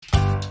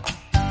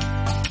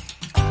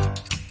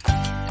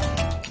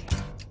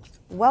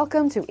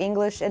welcome to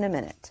English in a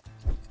Minute.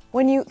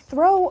 When you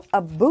throw a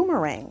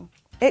boomerang,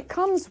 it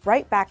comes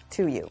right back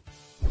to you.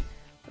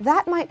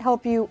 That might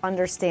help you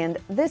understand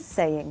this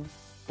saying,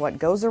 what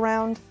goes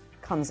around,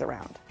 comes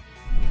around.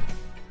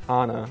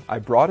 Anna, I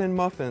brought in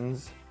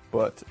muffins,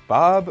 but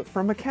Bob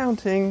from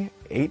accounting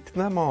ate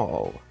them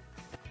all.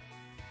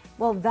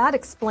 Well, that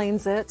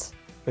explains it.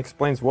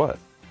 Explains what?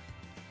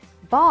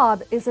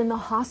 Bob is in the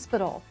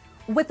hospital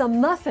with a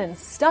muffin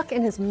stuck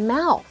in his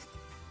mouth.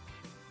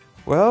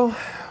 Well,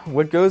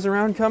 what goes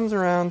around comes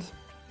around.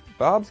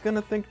 Bob's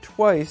gonna think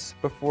twice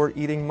before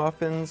eating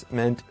muffins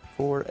meant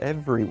for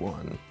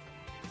everyone.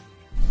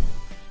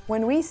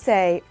 When we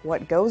say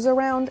what goes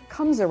around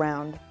comes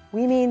around,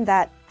 we mean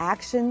that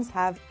actions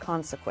have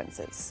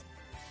consequences.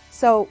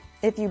 So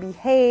if you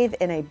behave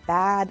in a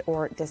bad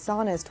or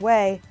dishonest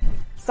way,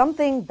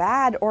 something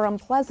bad or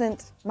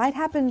unpleasant might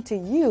happen to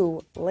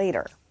you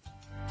later.